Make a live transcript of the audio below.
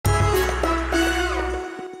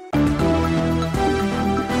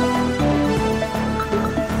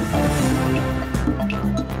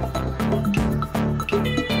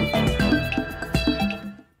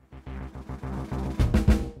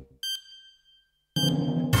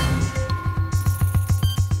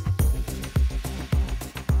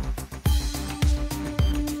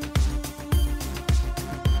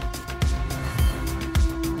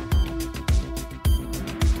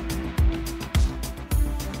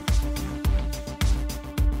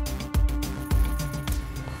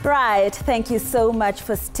Right, thank you so much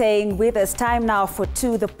for staying with us. Time now for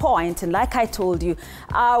To The Point. And like I told you,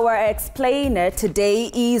 our explainer today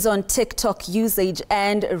is on TikTok usage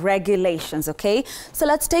and regulations, okay? So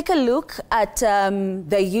let's take a look at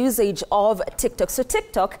the usage of TikTok. So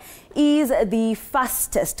TikTok is the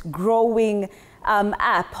fastest growing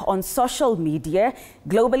app on social media.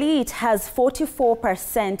 Globally, it has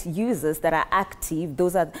 44% users that are active,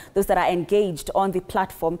 those that are engaged on the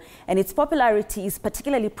platform, and its popularity is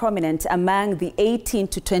particularly prominent among the 18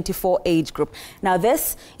 to 24 age group. Now,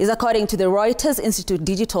 this is according to the Reuters Institute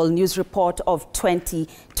Digital News Report of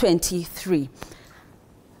 2023.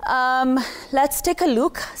 Let's take a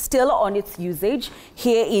look still on its usage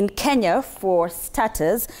here in Kenya for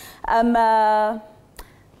starters.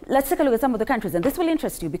 Let's take a look at some of the countries, and this will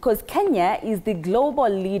interest you because Kenya is the global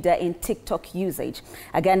leader in TikTok usage.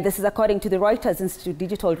 Again, this is according to the Reuters Institute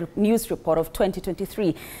Digital News Report of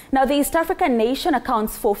 2023. Now, the East African nation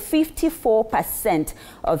accounts for 54%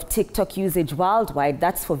 of TikTok usage worldwide.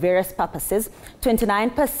 That's for various purposes.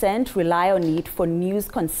 29% rely on it for news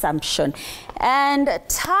consumption. And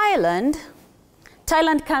Thailand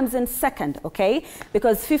comes in second, okay,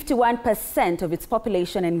 because 51% of its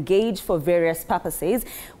population engage for various purposes,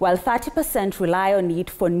 while 30% rely on it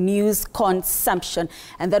for news consumption.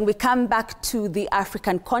 And then we come back to the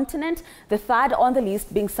African continent, the third on the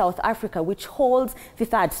list being South Africa, which holds the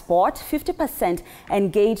third spot. 50%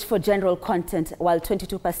 engage for general content, while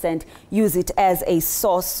 22% use it as a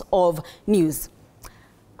source of news.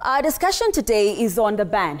 Our discussion today is on the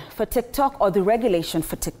ban for TikTok or the regulation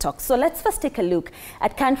for TikTok. So let's first take a look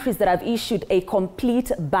at countries that have issued a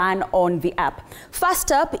complete ban on the app.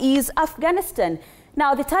 First up is Afghanistan.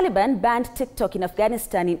 Now, the Taliban banned TikTok in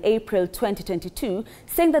Afghanistan in April 2022,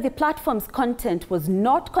 saying that the platform's content was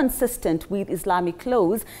not consistent with Islamic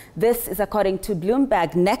laws. This is according to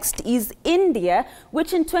Bloomberg. Next is India,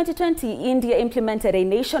 which in 2020, India implemented a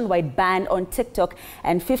nationwide ban on TikTok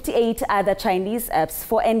and 58 other Chinese apps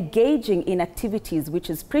for engaging in activities which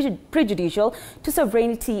is prejudicial to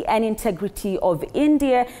sovereignty and integrity of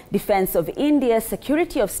India, defense of India,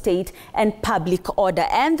 security of state, and public order.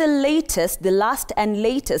 And the last and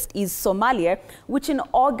latest is Somalia, which in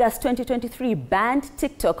August 2023 banned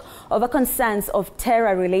TikTok over concerns of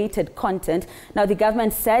terror-related content. Now, the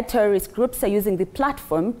government said terrorist groups are using the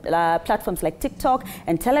platforms like TikTok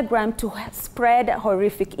and Telegram to spread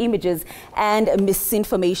horrific images and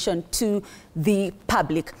misinformation to the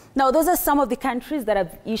public. Now, those are some of the countries that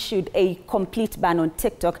have issued a complete ban on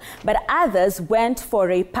TikTok, but others went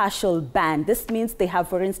for a partial ban. This means they have,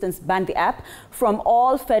 for instance, banned the app from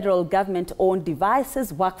all federal government-owned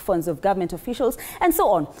devices, work phones of government officials, and so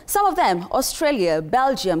on. Some of them, Australia,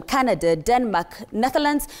 Belgium, Canada, Denmark,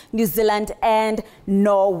 Netherlands, New Zealand, and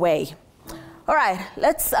Norway. All right,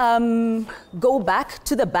 let's go back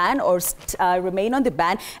to the ban or remain on the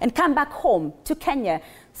ban and come back home to Kenya.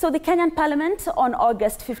 So the Kenyan Parliament on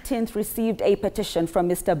August 15th received a petition from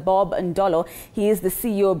Mr. Bob Ndolo. He is the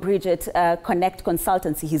CEO of Bridget Connect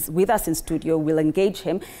Consultancy. He's with us in studio. We'll engage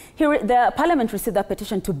him. The Parliament received a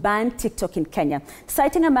petition to ban TikTok in Kenya,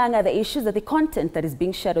 citing among other issues that the content that is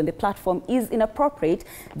being shared on the platform is inappropriate,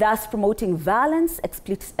 thus promoting violence,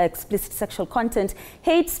 explicit sexual content,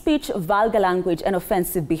 hate speech, vulgar language, and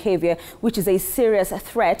offensive behavior, which is a serious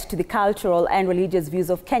threat to the cultural and religious views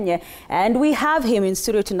of Kenya. And we have him in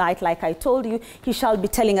studio tonight. Like I told you, he shall be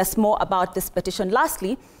telling us more about this petition.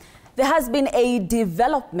 Lastly, there has been a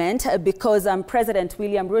development because President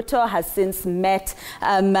William Ruto has since met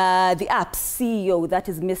the app's CEO, that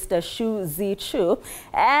is Mr. Shu Zichu,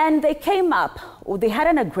 and they came up, they had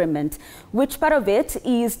an agreement, which part of it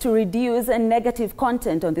is to reduce negative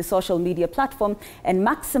content on the social media platform and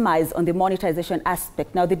maximize on the monetization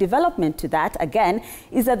aspect. Now, the development to that, again,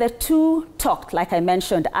 is that the two talked, like I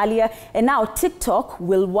mentioned earlier, and now TikTok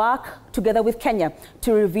will work together with Kenya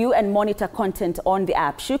to review and monitor content on the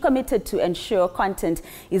app. Shu committed to ensure content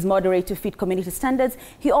is moderate to fit community standards.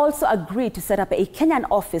 He also agreed to set up a Kenyan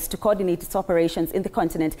office to coordinate its operations in the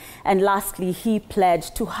continent. And lastly, he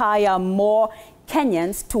pledged to hire more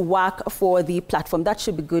Kenyans to work for the platform. That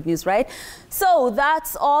should be good news, right? So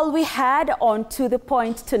that's all we had on To The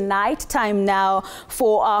Point tonight. Time now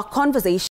for our conversation.